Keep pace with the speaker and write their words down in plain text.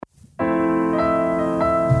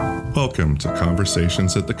Welcome to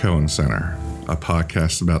Conversations at the Cohen Center, a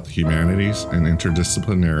podcast about the humanities and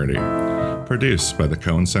interdisciplinarity, produced by the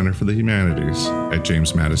Cohen Center for the Humanities at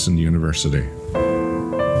James Madison University.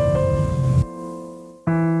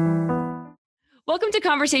 Welcome to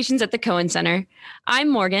Conversations at the Cohen Center. I'm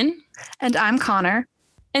Morgan. And I'm Connor.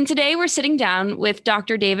 And today we're sitting down with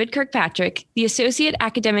Dr. David Kirkpatrick, the Associate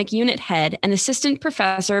Academic Unit Head and Assistant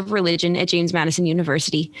Professor of Religion at James Madison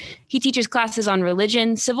University. He teaches classes on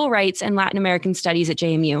religion, civil rights, and Latin American studies at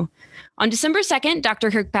JMU. On December 2nd, Dr.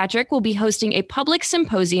 Kirkpatrick will be hosting a public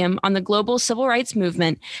symposium on the global civil rights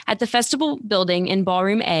movement at the Festival Building in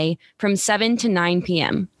Ballroom A from 7 to 9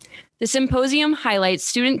 p.m. The symposium highlights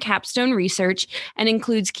student capstone research and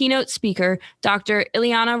includes keynote speaker Dr.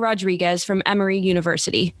 Ileana Rodriguez from Emory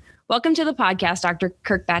University. Welcome to the podcast, Dr.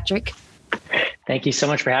 Kirkpatrick. Thank you so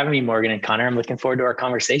much for having me, Morgan and Connor. I'm looking forward to our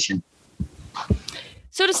conversation.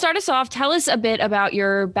 So to start us off, tell us a bit about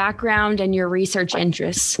your background and your research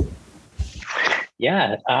interests.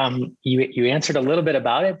 Yeah, you answered a little bit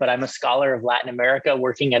about it, but I'm a scholar of Latin America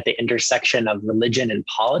working at the intersection of religion and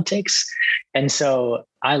politics. And so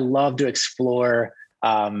I love to explore,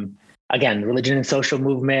 again, religion and social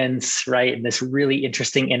movements, right? And this really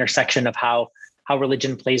interesting intersection of how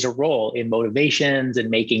religion plays a role in motivations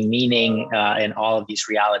and making meaning in all of these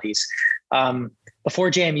realities.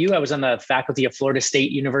 Before JMU, I was on the faculty of Florida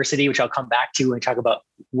State University, which I'll come back to and talk about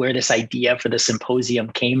where this idea for the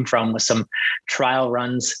symposium came from with some trial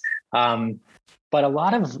runs. But a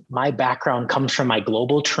lot of my background comes from my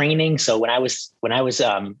global training. So when I was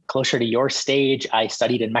closer to your stage, I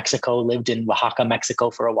studied in Mexico, lived in Oaxaca,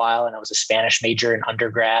 Mexico for a while, and I was a Spanish major in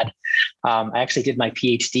undergrad. I actually did my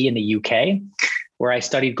PhD in the UK, where I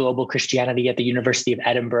studied global Christianity at the University of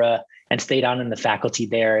Edinburgh and stayed on in the faculty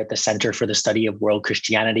there at the Center for the Study of World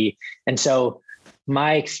Christianity. And so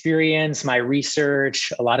my experience, my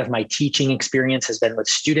research, a lot of my teaching experience has been with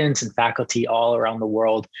students and faculty all around the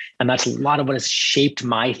world. And that's a lot of what has shaped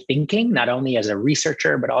my thinking, not only as a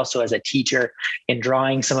researcher, but also as a teacher in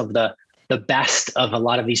drawing some of the best of a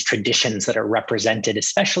lot of these traditions that are represented,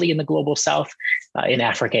 especially in the global South, in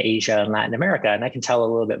Africa, Asia, and Latin America. And I can tell a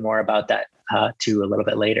little bit more about that too a little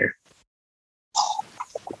bit later.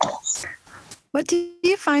 What do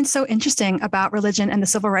you find so interesting about religion and the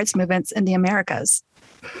civil rights movements in the Americas?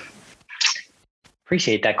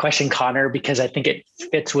 Appreciate that question, Connor, because I think it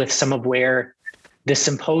fits with some of where the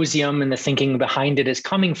symposium and the thinking behind it is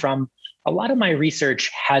coming from. A lot of my research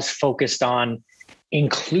has focused on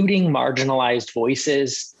including marginalized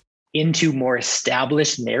voices into more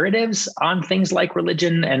established narratives on things like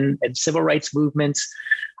religion and civil rights movements.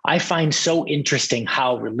 I find so interesting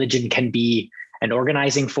how religion can be an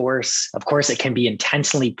organizing force. Of course, it can be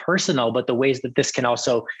intensely personal, but the ways that this can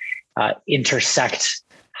also intersect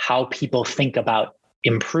how people think about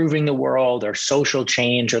improving the world or social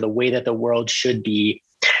change or the way that the world should be.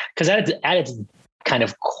 Because at its kind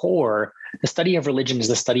of core, the study of religion is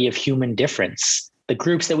the study of human difference, the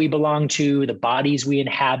groups that we belong to, the bodies we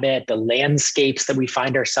inhabit, the landscapes that we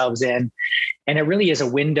find ourselves in. And it really is a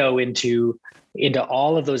window into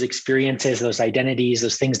all of those experiences, those identities,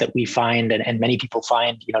 those things that we find and many people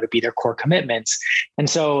find, to be their core commitments. And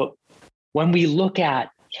so when we look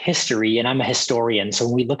at history, and I'm a historian, so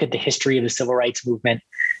when we look at the history of the civil rights movement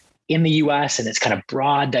in the US and its kind of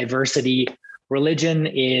broad diversity, religion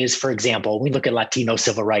is, for example, when we look at Latino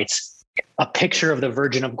civil rights, a picture of the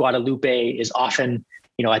Virgin of Guadalupe is often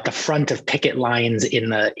at the front of picket lines in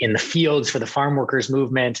the fields for the farm workers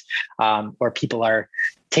movement, or people are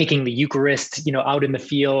taking the Eucharist, out in the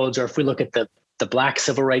fields. Or if we look at the Black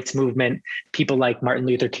civil rights movement, people like Martin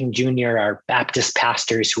Luther King Jr. are Baptist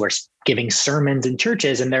pastors who are giving sermons in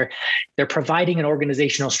churches, and they're providing an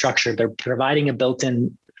organizational structure. They're providing a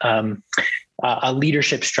built-in a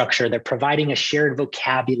leadership structure. They're providing a shared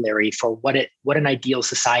vocabulary for what an ideal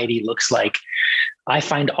society looks like. I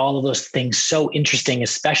find all of those things so interesting,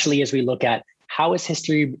 especially as we look at how has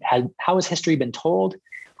history been told,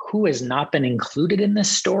 who has not been included in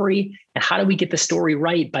this story, and how do we get the story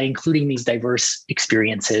right by including these diverse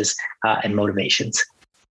experiences and motivations.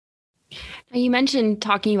 Now, you mentioned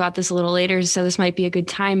talking about this a little later, so this might be a good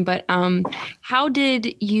time, but how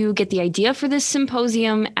did you get the idea for this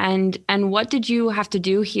symposium, and what did you have to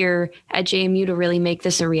do here at JMU to really make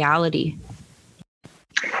this a reality?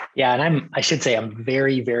 Yeah, and I should say I'm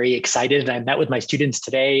very, very excited. I met with my students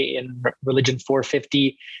today in Religion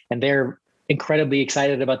 450, and they're incredibly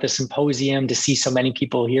excited about the symposium, to see so many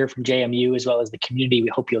people here from JMU as well as the community. We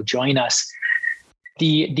hope you'll join us.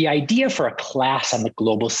 The idea for a class on the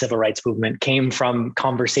global civil rights movement came from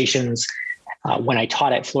conversations when I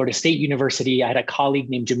taught at Florida State University, I had a colleague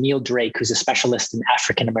named Jamil Drake, who's a specialist in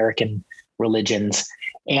African American religions.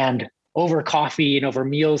 And over coffee and over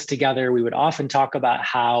meals together, we would often talk about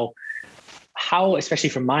how, especially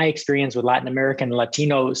from my experience with Latin American and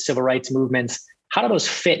Latino civil rights movements, how do those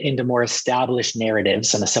fit into more established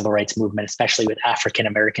narratives in the civil rights movement, especially with African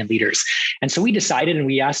American leaders? And so we decided, and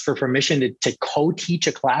we asked for permission to co-teach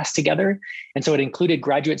a class together. And so it included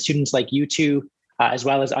graduate students like you two, as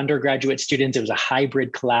well as undergraduate students. It was a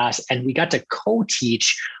hybrid class, and we got to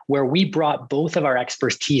co-teach where we brought both of our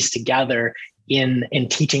expertise together in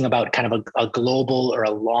teaching about kind of a global or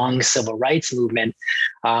a long civil rights movement.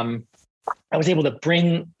 I was able to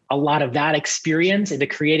bring a lot of that experience into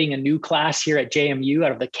creating a new class here at JMU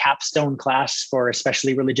out of the capstone class for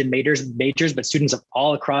especially religion majors, but students of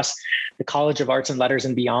all across the College of Arts and Letters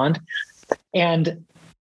and beyond. And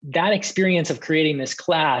that experience of creating this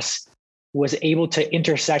class was able to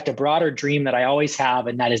intersect a broader dream that I always have,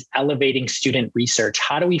 and that is elevating student research.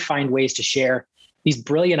 How do we find ways to share these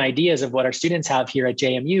brilliant ideas of what our students have here at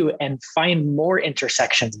JMU and find more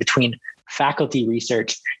intersections between faculty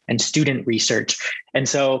research and student research? And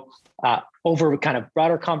so over kind of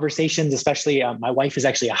broader conversations, especially my wife is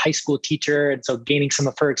actually a high school teacher. And so gaining some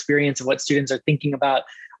of her experience of what students are thinking about,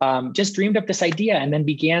 just dreamed up this idea and then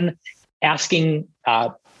began asking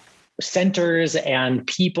centers and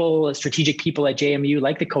people, strategic people at JMU,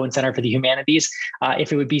 like the Cohen Center for the Humanities,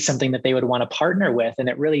 if it would be something that they would want to partner with. And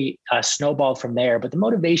it really snowballed from there. But the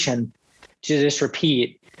motivation, to just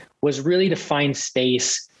repeat, was really to find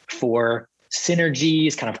space for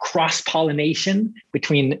synergies, kind of cross-pollination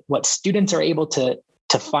between what students are able to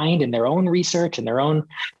find in their own research and their own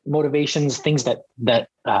motivations, things that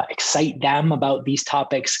excite them about these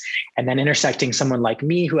topics, and then intersecting someone like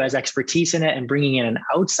me who has expertise in it and bringing in an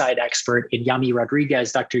outside expert in Yami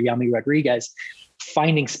Rodriguez, Dr. Yami Rodriguez,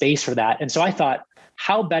 finding space for that. And so I thought,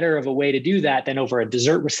 how better of a way to do that than over a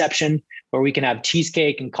dessert reception where we can have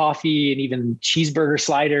cheesecake and coffee and even cheeseburger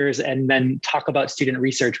sliders and then talk about student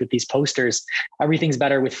research with these posters. Everything's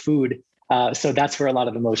better with food. So that's where a lot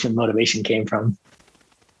of the motivation came from.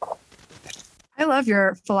 I love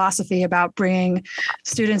your philosophy about bringing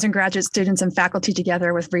students and graduate students and faculty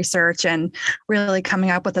together with research and really coming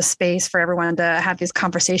up with a space for everyone to have these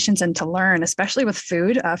conversations and to learn, especially with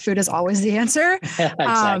food. Food is always the answer.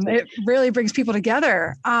 Exactly. It really brings people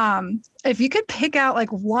together. If you could pick out like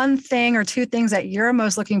one thing or two things that you're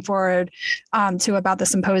most looking forward to about the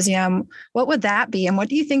symposium, what would that be? And what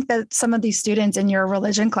do you think that some of these students in your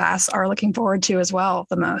religion class are looking forward to as well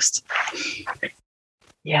the most?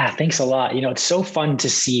 Yeah, thanks a lot. It's so fun to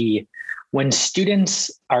see when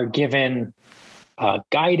students are given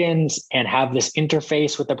guidance and have this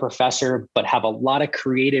interface with the professor, but have a lot of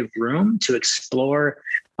creative room to explore,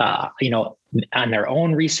 on their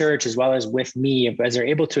own research, as well as with me, as they're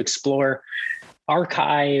able to explore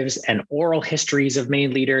archives and oral histories of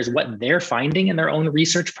Maine leaders, what they're finding in their own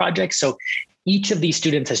research projects. So each of these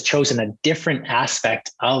students has chosen a different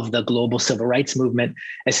aspect of the global civil rights movement,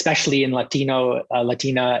 especially in Latina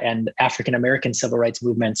and African American civil rights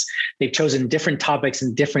movements. They've chosen different topics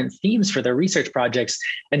and different themes for their research projects.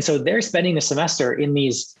 And so they're spending the semester in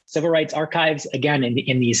these civil rights archives, again,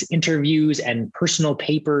 in these interviews and personal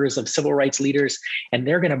papers of civil rights leaders. And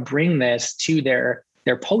they're going to bring this to their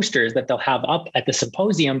posters that they'll have up at the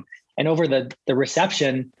symposium. And over the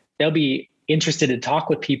reception, they'll be interested to talk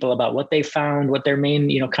with people about what they found, what their main,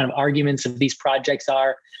 kind of arguments of these projects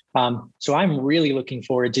are. So I'm really looking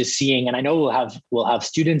forward to seeing, and I know we'll have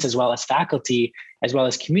students as well as faculty, as well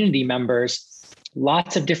as community members,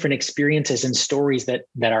 lots of different experiences and stories that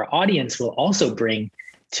our audience will also bring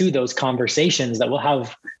to those conversations that we'll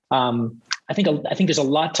have. I think there's a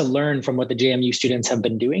lot to learn from what the JMU students have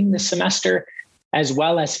been doing this semester, as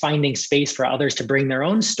well as finding space for others to bring their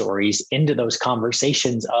own stories into those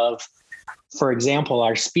conversations of, for example,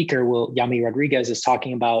 our speaker, Yami Rodriguez, is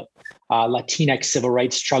talking about Latinx civil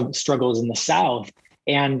rights struggles in the South.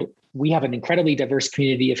 And we have an incredibly diverse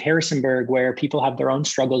community of Harrisonburg where people have their own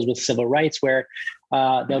struggles with civil rights, where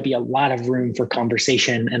there'll be a lot of room for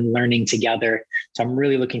conversation and learning together. So I'm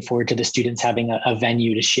really looking forward to the students having a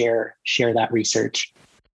venue to share that research.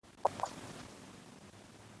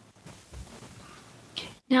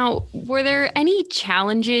 Now, were there any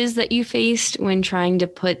challenges that you faced when trying to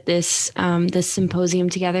put this symposium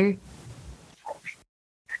together?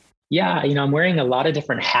 Yeah, I'm wearing a lot of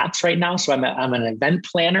different hats right now. So I'm an event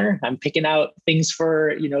planner. I'm picking out things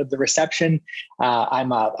for the reception.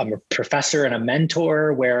 I'm a professor and a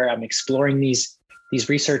mentor where I'm exploring these these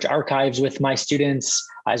research archives with my students,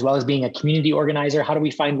 as well as being a community organizer. How do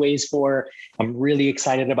we find ways for, I'm really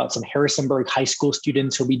excited about some Harrisonburg High School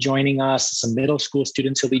students who'll be joining us, some middle school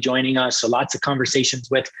students who'll be joining us. So lots of conversations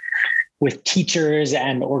with teachers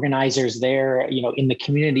and organizers there, in the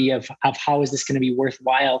community of how is this going to be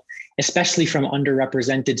worthwhile, especially from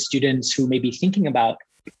underrepresented students who may be thinking about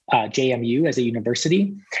JMU as a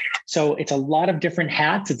university. So it's a lot of different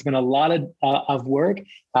hats. It's been a lot of work,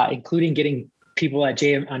 including getting people on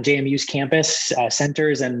JMU's campus,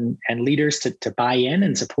 centers and leaders to buy in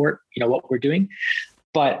and support, what we're doing.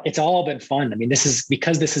 But it's all been fun. I mean, this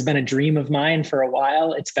has been a dream of mine for a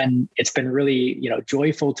while. It's been really,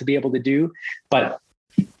 joyful to be able to do. But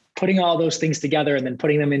putting all those things together and then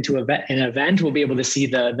putting them into an event, we'll be able to see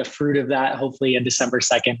the fruit of that hopefully on December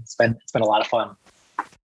 2nd. It's been a lot of fun.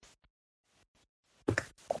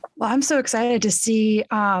 Well, I'm so excited to see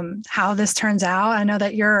how this turns out. I know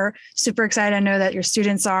that you're super excited. I know that your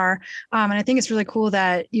students are. And I think it's really cool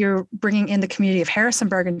that you're bringing in the community of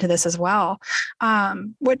Harrisonburg into this as well.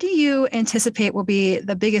 What do you anticipate will be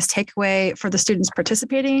the biggest takeaway for the students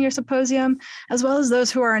participating in your symposium, as well as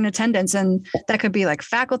those who are in attendance? And that could be like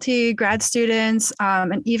faculty, grad students,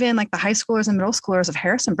 and even like the high schoolers and middle schoolers of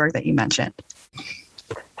Harrisonburg that you mentioned.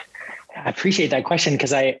 I appreciate that question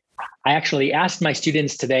because I actually asked my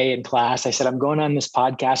students today in class. I said, I'm going on this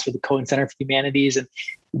podcast with the Cohen Center for Humanities, and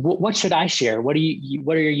what should I share? What are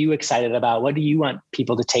you excited about? What do you want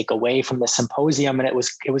people to take away from the symposium? And it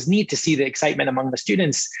was neat to see the excitement among the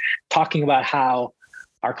students talking about how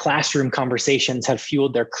our classroom conversations have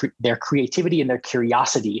fueled their creativity and their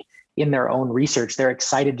curiosity in their own research. They're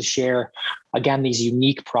excited to share, again, these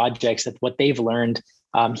unique projects that what they've learned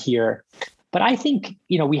here. But I think,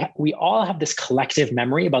 we all have this collective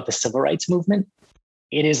memory about the civil rights movement.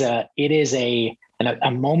 It is a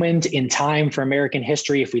moment in time for American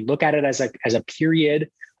history. If we look at it as a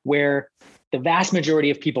period where the vast majority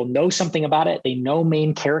of people know something about it, they know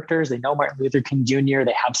main characters, they know Martin Luther King Jr.,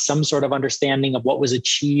 they have some sort of understanding of what was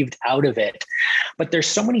achieved out of it. But there's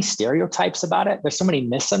so many stereotypes about it. There's so many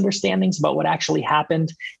misunderstandings about what actually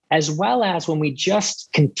happened, as well as when we just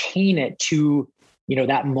contain it to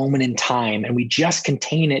that moment in time, and we just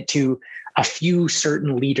contain it to a few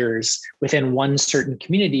certain leaders within one certain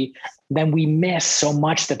community, then we miss so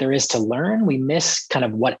much that there is to learn. We miss kind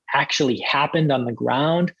of what actually happened on the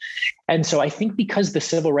ground. And so I think because the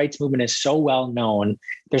civil rights movement is so well known,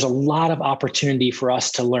 there's a lot of opportunity for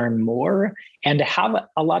us to learn more and to have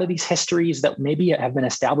a lot of these histories that maybe have been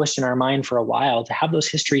established in our mind for a while, to have those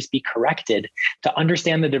histories be corrected, to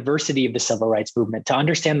understand the diversity of the civil rights movement, to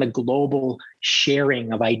understand the global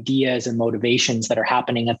sharing of ideas and motivations that are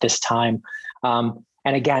happening at this time.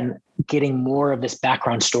 And again, getting more of this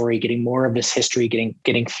background story, getting more of this history,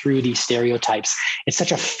 getting through these stereotypes. It's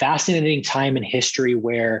such a fascinating time in history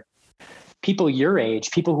where people your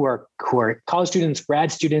age, people who are college students,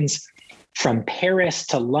 grad students, from Paris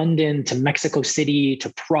to London to Mexico City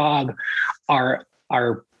to Prague, are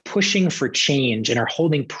pushing for change and are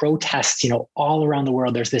holding protests, all around the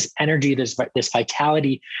world. There's this energy, there's this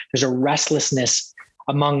vitality, there's a restlessness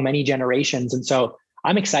among many generations. And so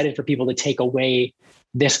I'm excited for people to take away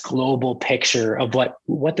this global picture of what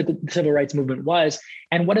the civil rights movement was.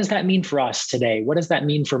 And what does that mean for us today? What does that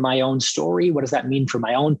mean for my own story? What does that mean for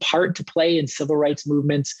my own part to play in civil rights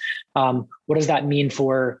movements? What does that mean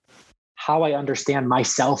for how I understand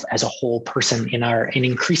myself as a whole person in an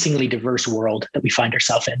increasingly diverse world that we find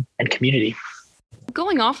ourselves in and community?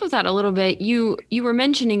 Going off of that a little bit, you were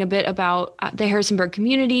mentioning a bit about the Harrisonburg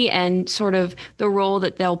community and sort of the role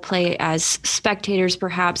that they'll play as spectators,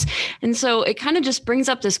 perhaps. And so it kind of just brings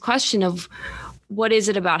up this question of what is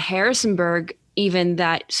it about Harrisonburg even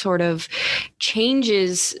that sort of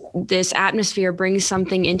changes this atmosphere, brings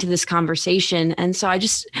something into this conversation. And so I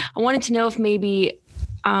wanted to know if maybe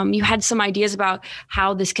you had some ideas about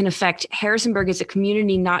how this can affect Harrisonburg as a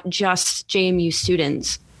community, not just JMU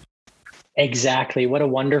students. Exactly. What a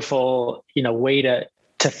wonderful, way to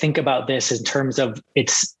think about this in terms of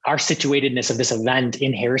our situatedness of this event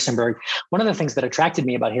in Harrisonburg. One of the things that attracted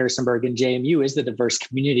me about Harrisonburg and JMU is the diverse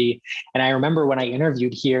community. And I remember when I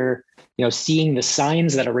interviewed here, seeing the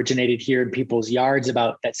signs that originated here in people's yards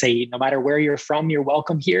that say, no matter where you're from, you're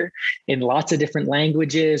welcome here, in lots of different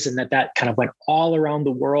languages, and that kind of went all around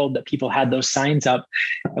the world, that people had those signs up.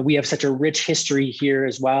 And we have such a rich history here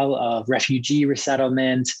as well of refugee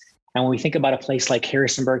resettlement. And when we think about a place like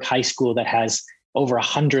Harrisonburg High School that has over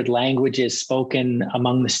 100 languages spoken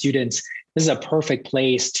among the students, this is a perfect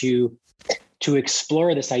place to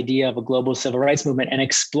explore this idea of a global civil rights movement and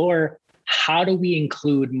explore how do we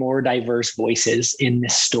include more diverse voices in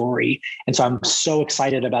this story? And so I'm so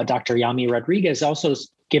excited about Dr. Yami Rodriguez also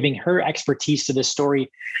giving her expertise to this story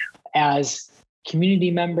as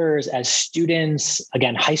community members, as students,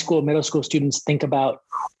 again, high school, middle school students think about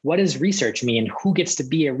what does research mean? Who gets to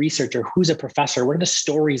be a researcher? Who's a professor? What are the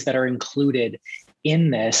stories that are included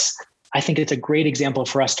in this? I think it's a great example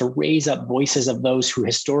for us to raise up voices of those who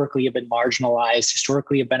historically have been marginalized,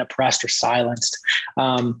 historically have been oppressed or silenced,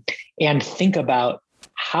 and think about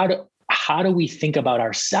how do we think about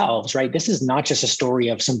ourselves, right? This is not just a story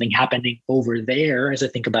of something happening over there, as I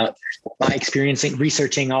think about my experience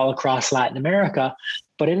researching all across Latin America,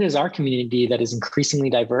 but it is our community that is increasingly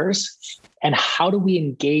diverse. And how do we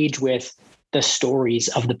engage with the stories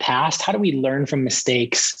of the past? How do we learn from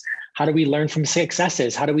mistakes? How do we learn from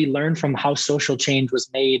successes? How do we learn from how social change was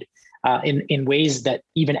made in ways that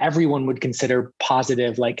even everyone would consider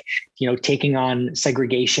positive, like, taking on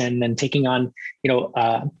segregation and taking on,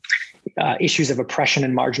 issues of oppression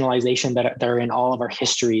and marginalization that are in all of our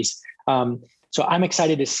histories. So I'm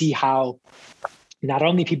excited to see how not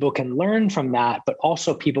only people can learn from that, but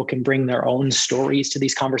also people can bring their own stories to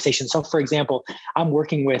these conversations. So, for example, I'm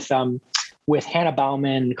working with Hannah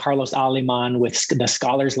Bauman, Carlos Aleman, with the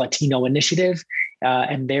Scholars Latino Initiative.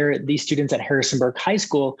 And these students at Harrisonburg High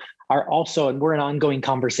School are also, and we're in ongoing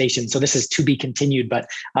conversation, so this is to be continued, but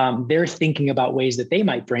they're thinking about ways that they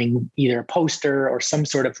might bring either a poster or some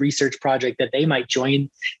sort of research project that they might join,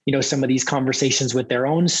 some of these conversations with their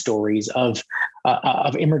own stories of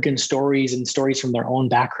immigrant stories and stories from their own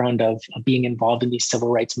background of being involved in these civil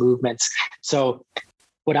rights movements. So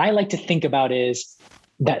what I like to think about is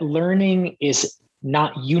that learning is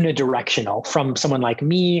not unidirectional from someone like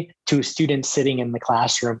me to students sitting in the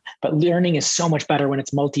classroom, but learning is so much better when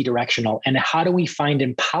it's multidirectional. And how do we find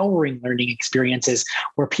empowering learning experiences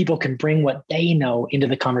where people can bring what they know into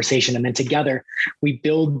the conversation, and then together we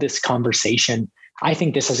build this conversation? I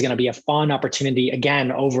think this is going to be a fun opportunity,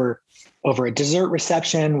 again, over a dessert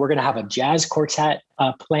reception. We're going to have a jazz quartet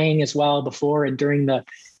playing as well before and during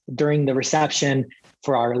the reception,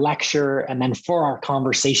 for our lecture, and then for our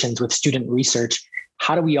conversations with student research.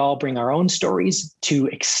 How do we all bring our own stories to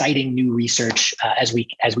exciting new research as we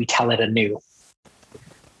tell it anew?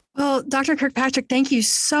 Well, Dr. Kirkpatrick, thank you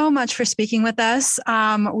so much for speaking with us.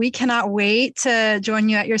 We cannot wait to join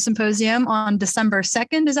you at your symposium on December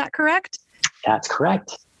 2nd. Is that correct? That's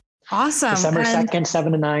correct. Awesome. December 2nd,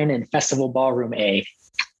 7 to 9 in Festival Ballroom A.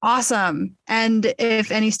 Awesome. And if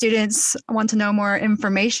any students want to know more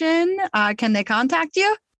information, can they contact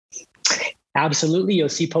you? Absolutely. You'll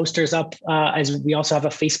see posters up as we also have a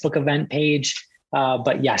Facebook event page.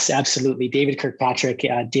 But yes, absolutely. David Kirkpatrick,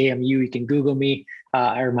 JMU, you can Google me,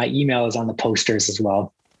 or my email is on the posters as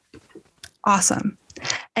well. Awesome.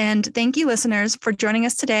 And thank you, listeners, for joining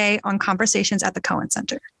us today on Conversations at the Cohen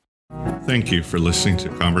Center. Thank you for listening to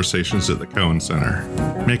Conversations at the Cohen Center.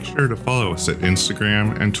 Make sure to follow us at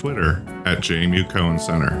Instagram and Twitter at JMU Cohen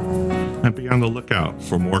Center. And be on the lookout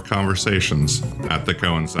for more conversations at the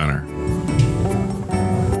Cohen Center.